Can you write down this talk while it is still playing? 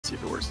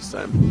works this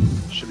time.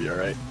 Should be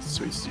alright.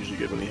 Sweet's usually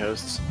good when he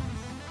hosts.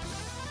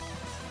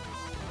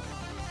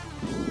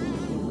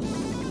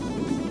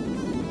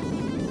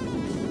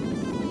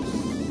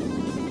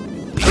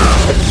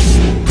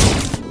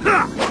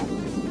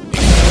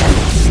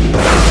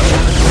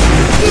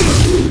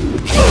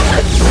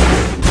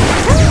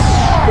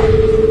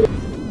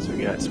 So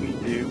we got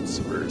SweetDoobs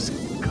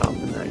versus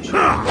combination.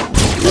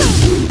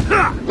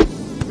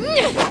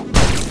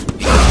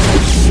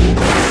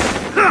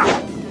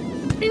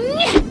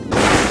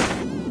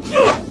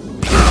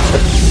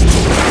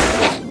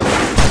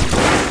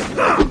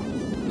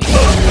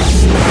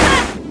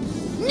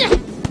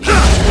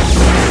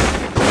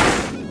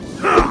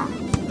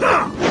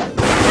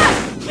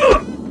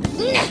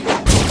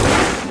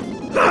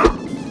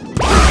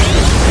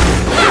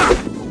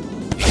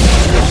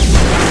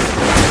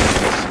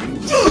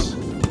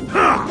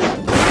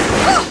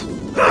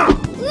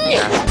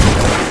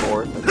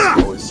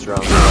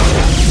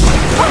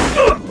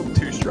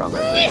 Too strong, I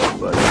think,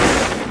 but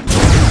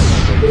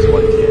it's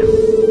one game.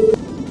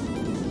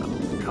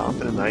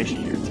 Confident Eishi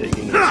here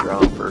taking it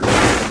strong first.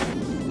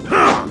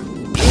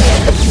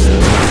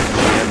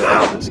 Jam it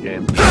out this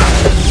game.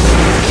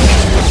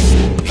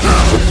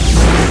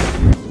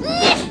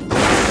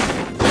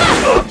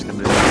 Bob's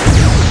coming in.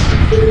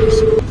 Juice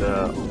with the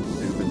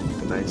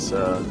nice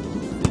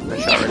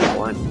nice shot right at the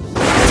line.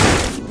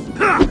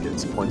 Getting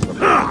some points up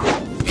there.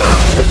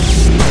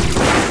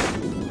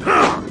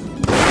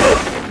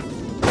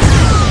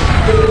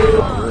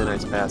 Really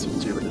nice pass from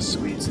Zuber to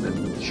Sweets and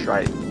then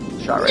shot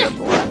right up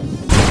the line.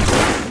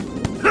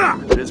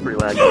 It is pretty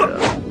laggy though.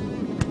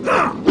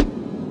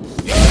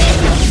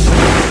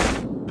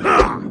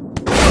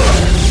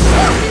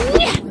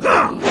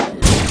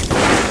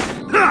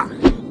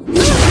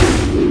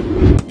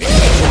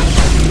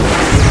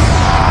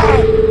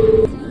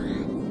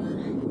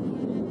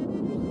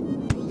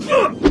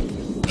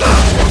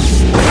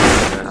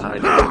 I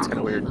know, it's kind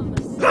of weird.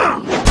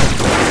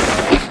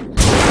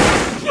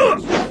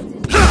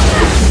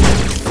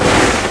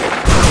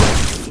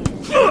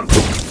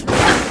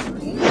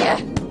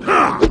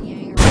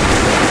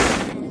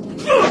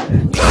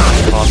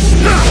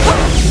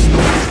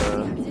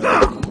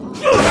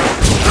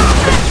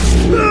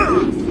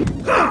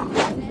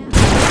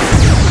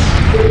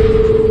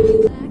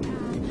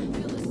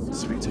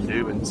 Sweets and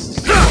Dubins.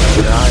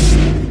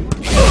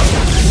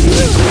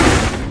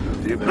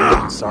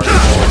 Dubin, sorry,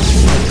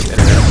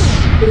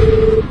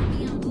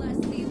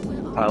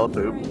 pile of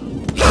poop.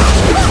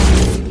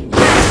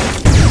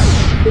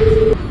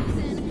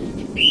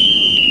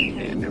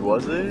 And who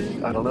was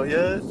it? I don't know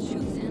yet.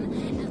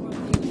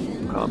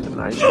 Compton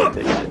and Eishi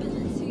taking it.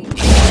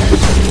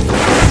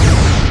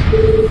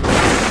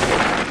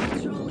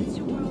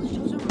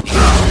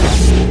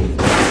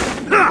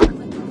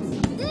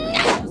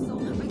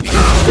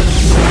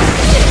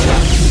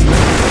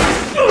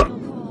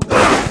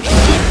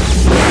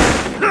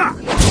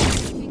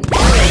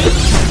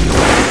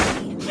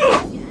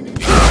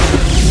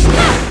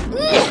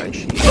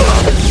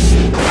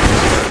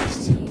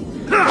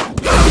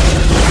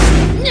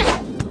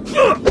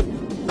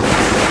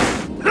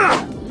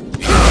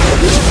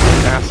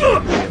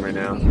 Right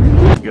now.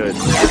 Good.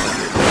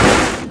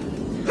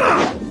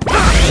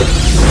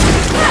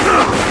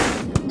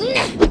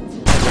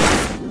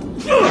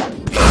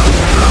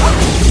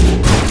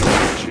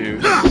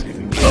 Juice.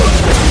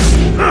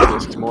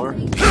 Discs more.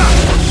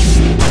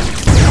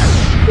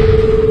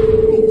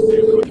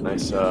 With a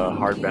nice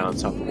hard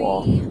bounce off the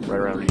wall, right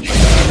around reach.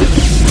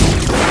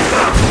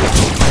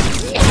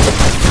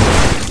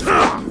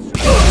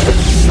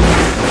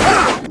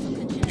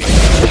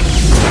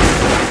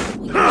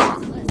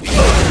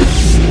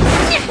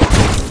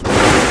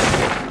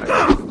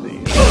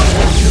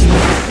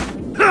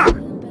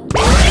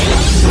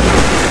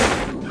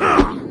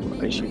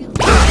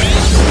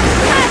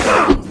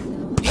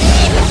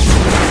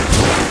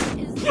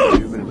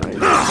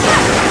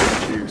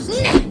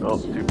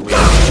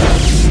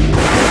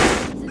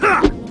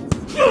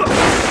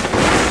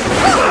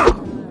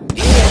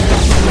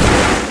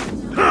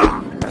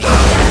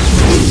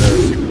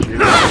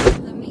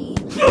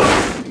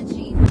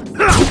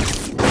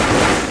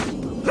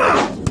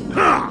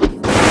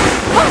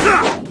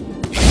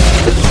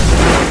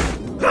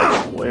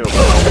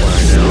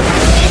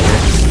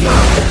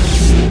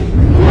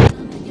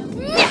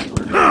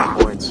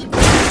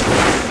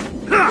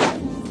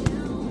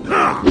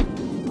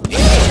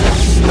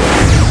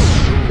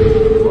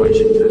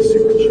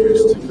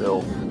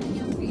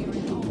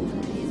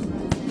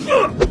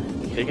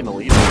 Taking the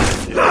lead,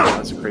 yeah,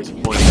 that's a crazy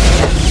point.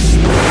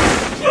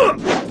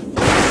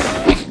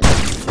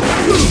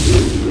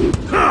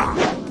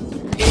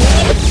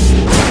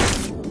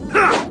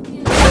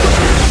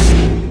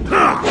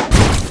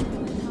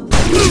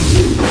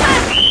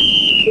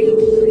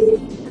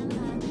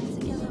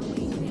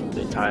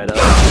 They tie it up.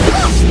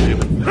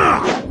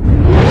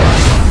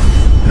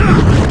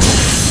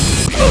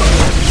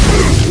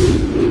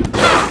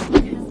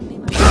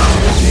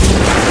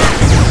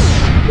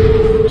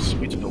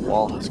 Sweet to the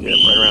wall, let's get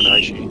right around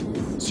Eishi.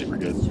 Super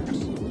good.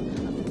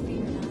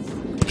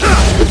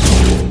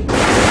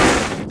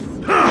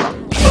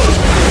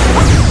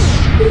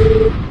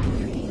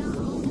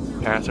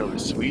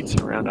 Sweets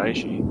around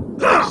Aishi.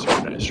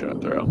 Super nice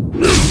shot throw.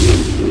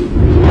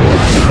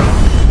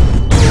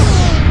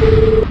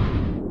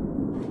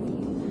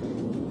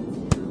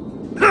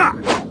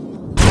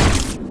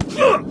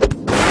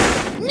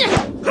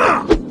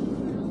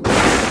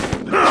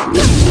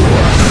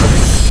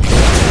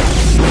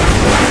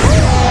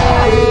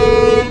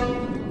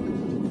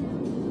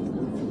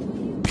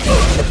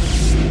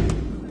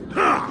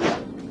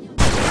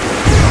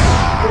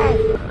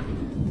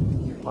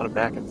 A lot of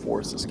back and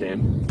forth this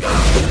game.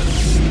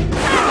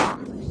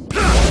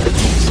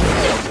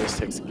 This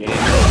takes the game.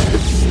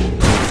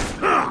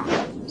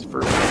 His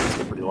first game is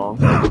pretty long.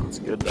 It's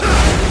good though.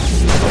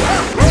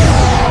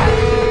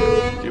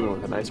 Doing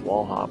with a nice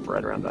wall hop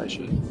right around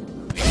Aishi.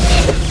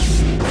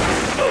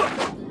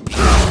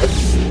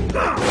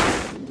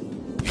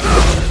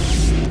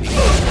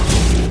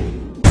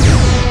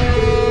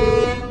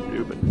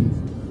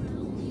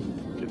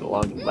 Do the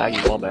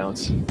laggy wall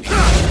bounce.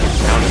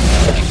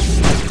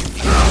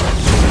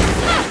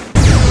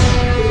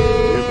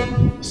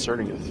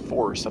 Asserting his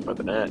force up at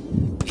the net.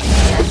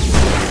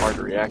 Hard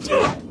to react to.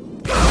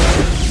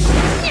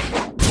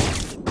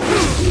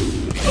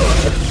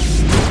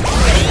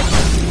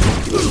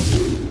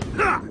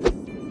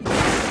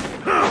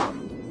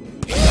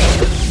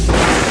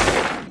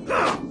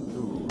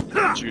 Ooh,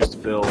 juice to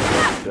fill,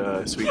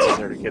 but Sweets is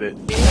there to get it.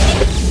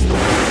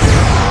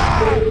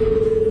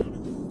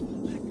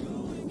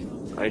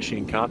 Aishi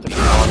and Compton are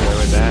on their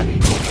way back.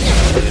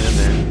 Get in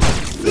there.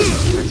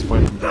 Next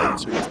point from down,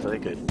 Sweets to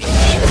take it.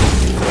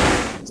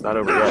 It's not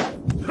over yet.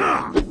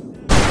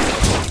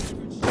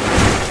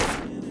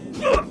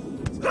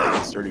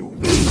 Sturdy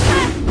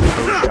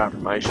shot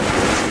from Aishi.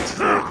 Sweets is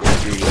there for the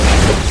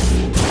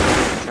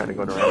trying to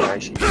go around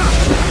Aishi.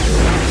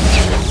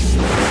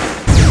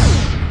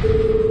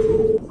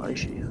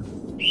 Aishi.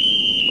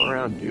 Go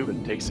around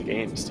Dubin, takes the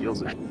game,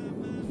 steals it.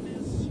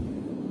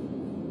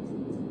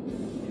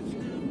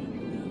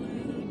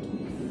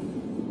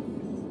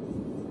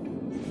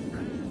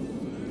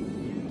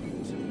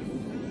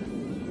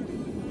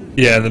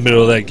 Yeah, in the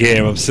middle of that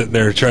game, I'm sitting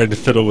there trying to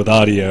fiddle with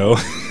audio.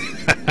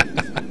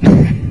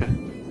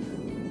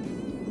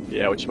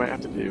 Yeah, what you might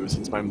have to do,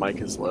 since my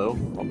mic is low,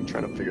 I'm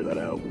trying to figure that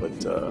out,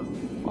 but I'll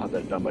have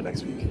that done by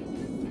next week.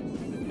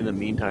 In the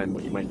meantime,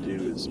 what you might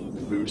do is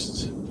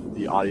boost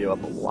the audio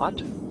up a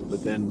lot,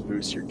 but then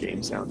boost your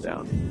game sound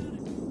down.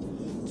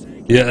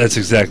 Yeah, that's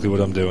exactly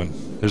what I'm doing.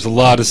 There's a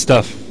lot of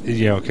stuff,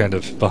 you know, kind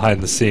of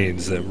behind the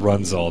scenes that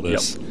runs all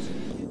this. Yep.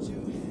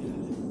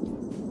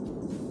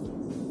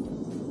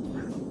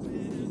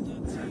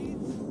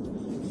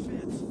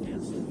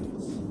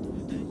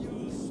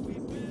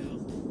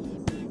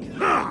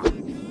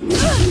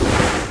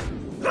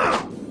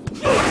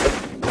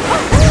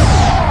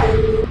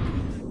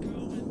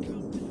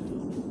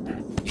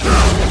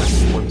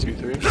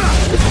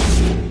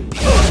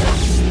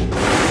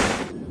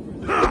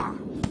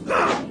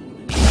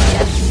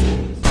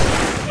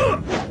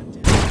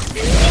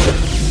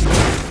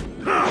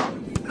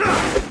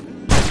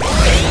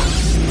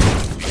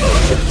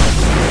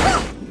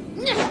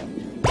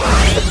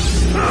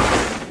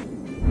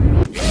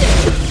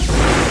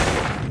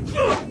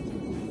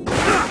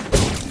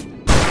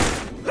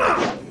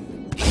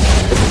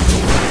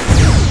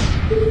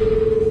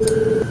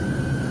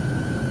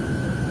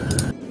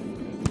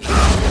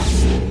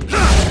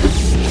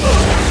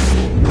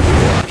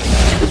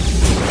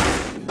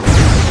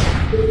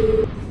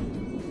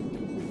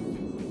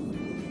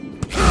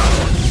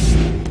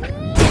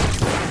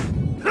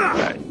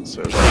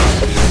 So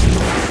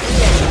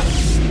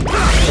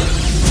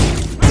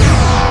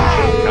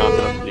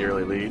Compton up to the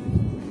early lead.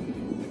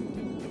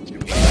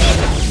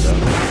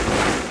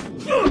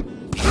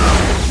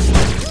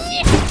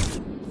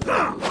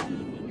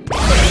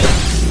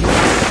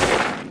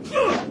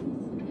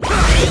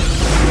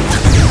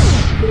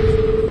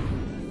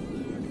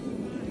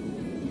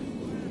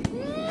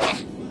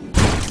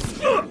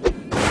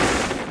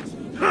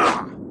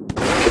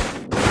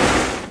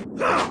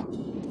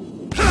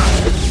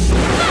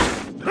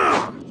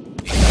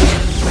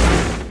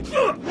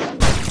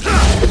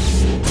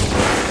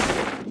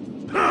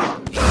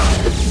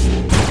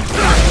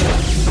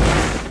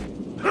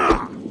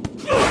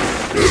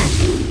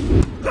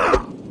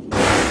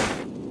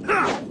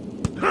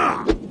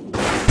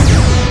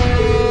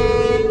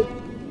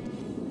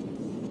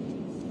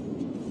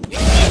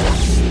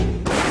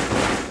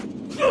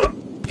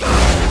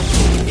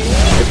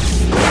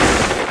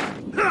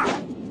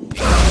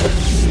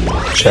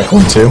 Check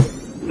 1, 2. Ooh,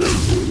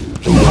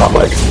 hot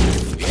mic.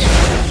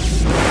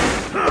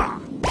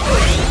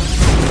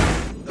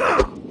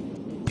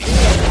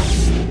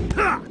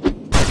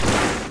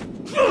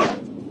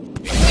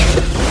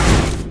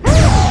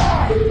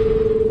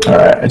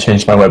 Alright, I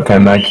changed my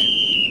webcam mic.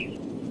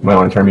 You might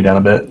want to turn me down a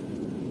bit.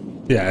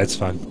 Yeah, it's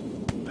fine.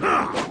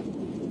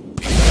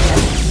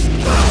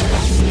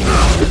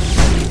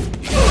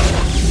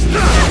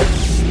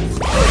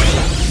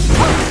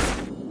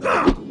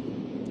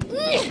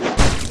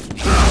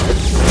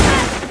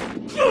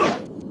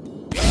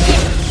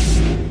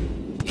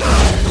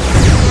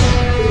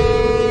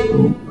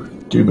 Ooh.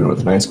 Dubin with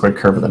a nice quick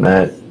curve of the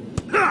net.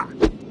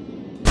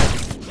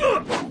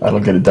 That'll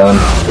get it done.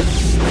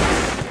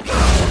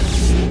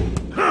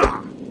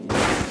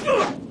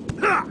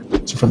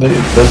 So for those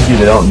of you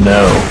that don't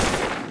know,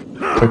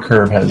 quick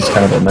curve has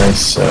kind of a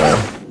nice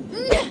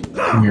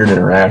weird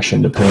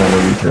interaction depending on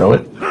where you throw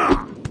it.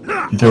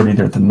 If you throw it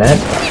either at the net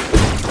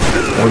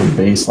or the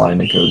baseline,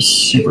 it goes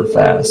super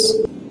fast.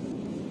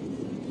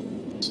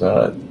 It's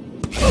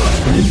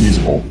pretty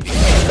abusable.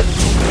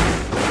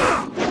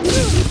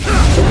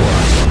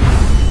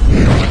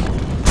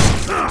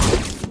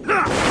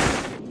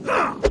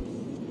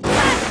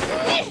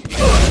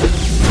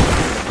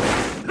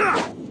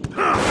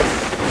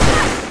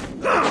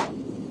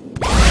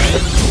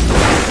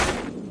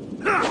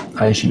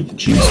 I shoot the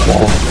juice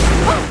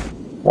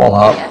wall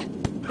hop.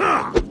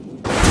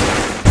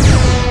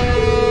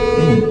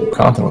 Ooh,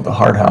 Compton with the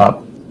hard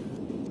hop.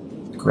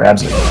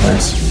 Grabs it,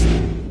 nice.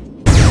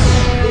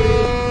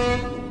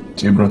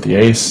 Dubin with the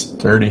ace,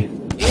 30. We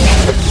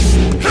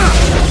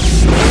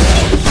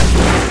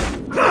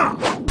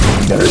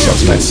got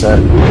ourselves a nice set.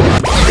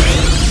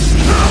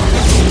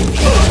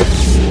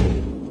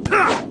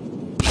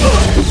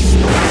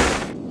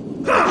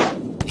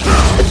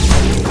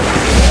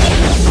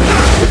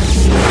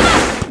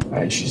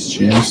 Alright, she's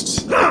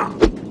juiced.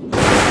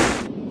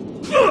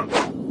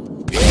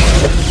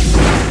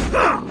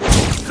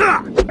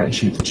 Alright,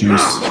 shoot the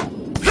juice.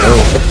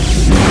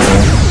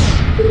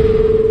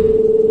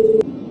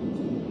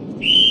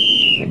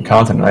 And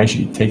Compton and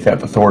Aishi take that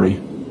with authority.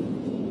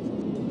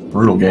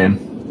 Brutal game.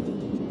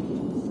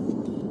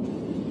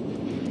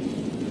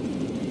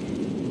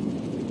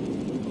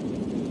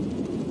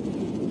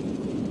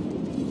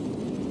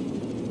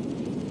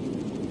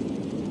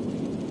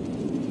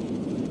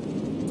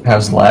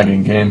 How's the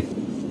lagging game?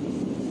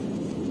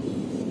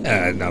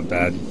 Not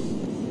bad.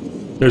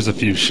 There's a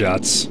few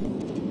shots.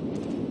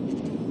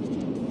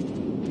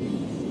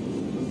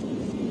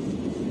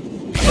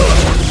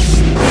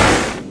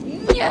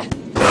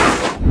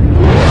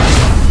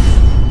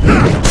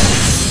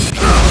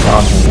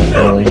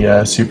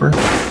 Early super.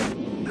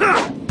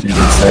 Dude,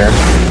 it's there.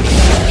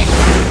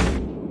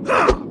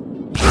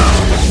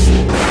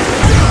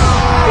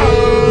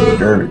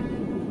 Dirty.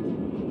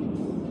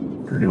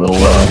 Dirty little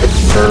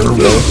curve.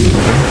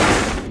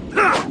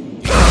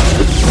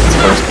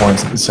 First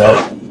points of the set.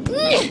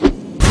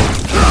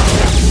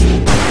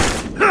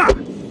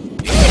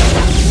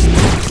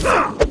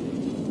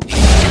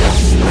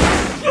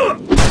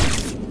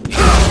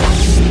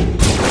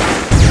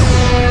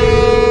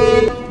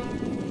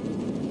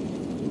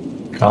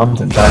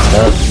 Compton ties it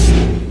up.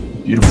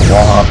 Beautiful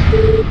wall hop.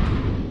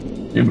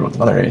 Dubin with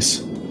another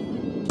ace.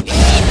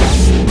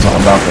 It's all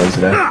about those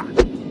today.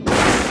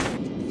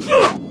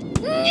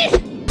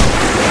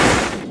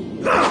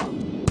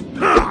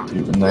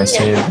 Dubin, nice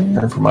save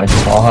there for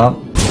Mike's wall hop.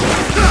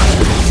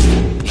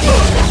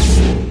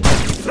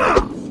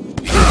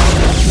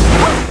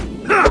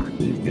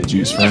 You can get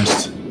juice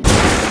first.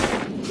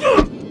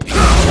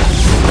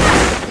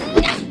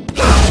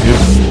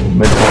 Dubin,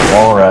 mid-court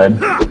wall ride.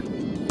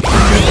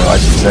 I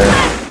should say.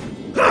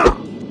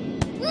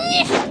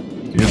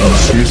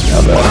 Dubin's juice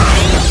now though.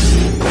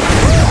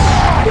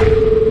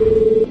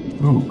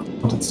 Ooh,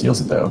 Compton steals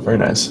it though. Very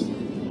nice. Ooh,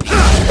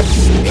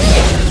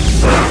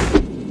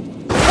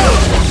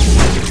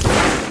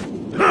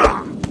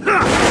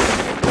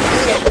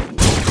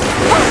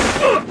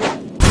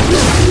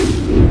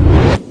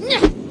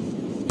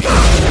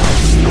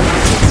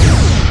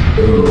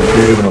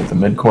 Dubin with the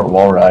mid-court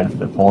wall ride for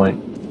the point.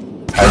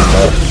 Ties it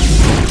up.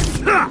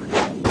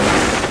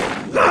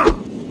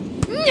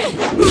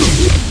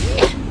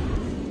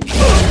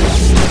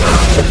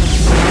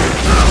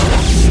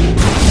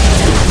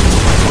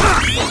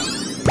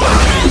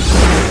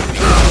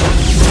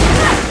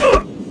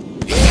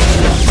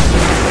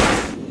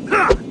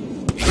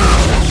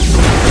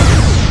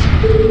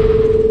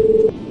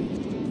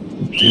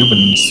 Dubin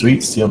and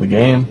Sweet steal the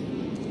game.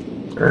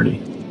 Dirty.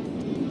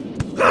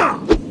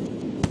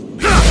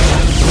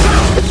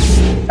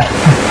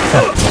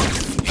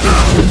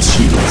 Good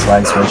cheat with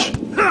slide switch.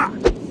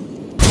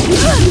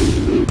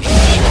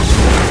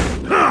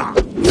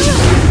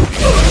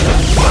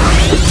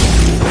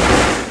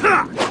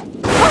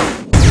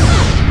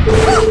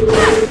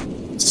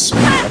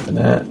 Sweet at the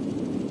net.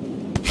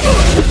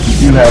 You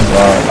do have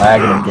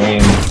lag in the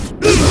game.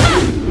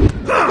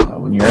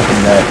 When you're at the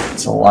net,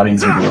 it's a lot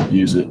easier to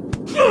abuse it.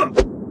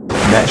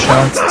 Net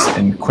shots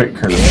and quick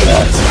curve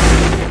shots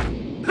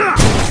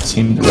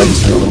seem to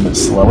register a little bit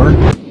slower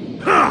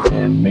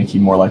and make you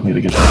more likely to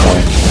get the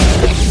point.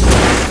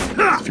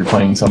 So if you're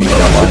playing somebody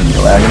online and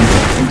you're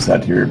lagging, use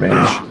that to your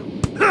advantage.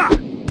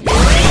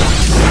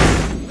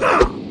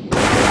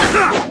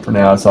 For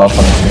now, it's all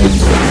fun and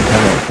games, but you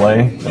kind of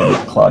play, it'll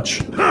get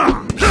clutch.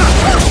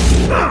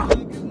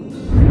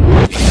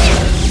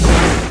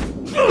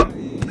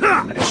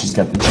 She's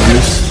got the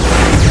juice.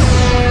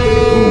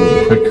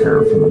 Ooh, quick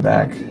curve from the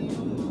back.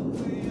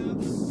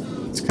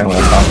 It's kind of what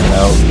I'm talking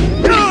about.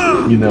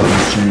 You know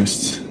it's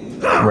juiced.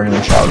 A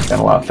regular shot was done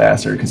a lot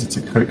faster because it's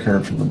a quick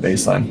curve from the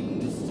baseline.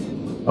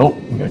 Oh,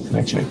 we got a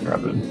connection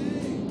interrupted.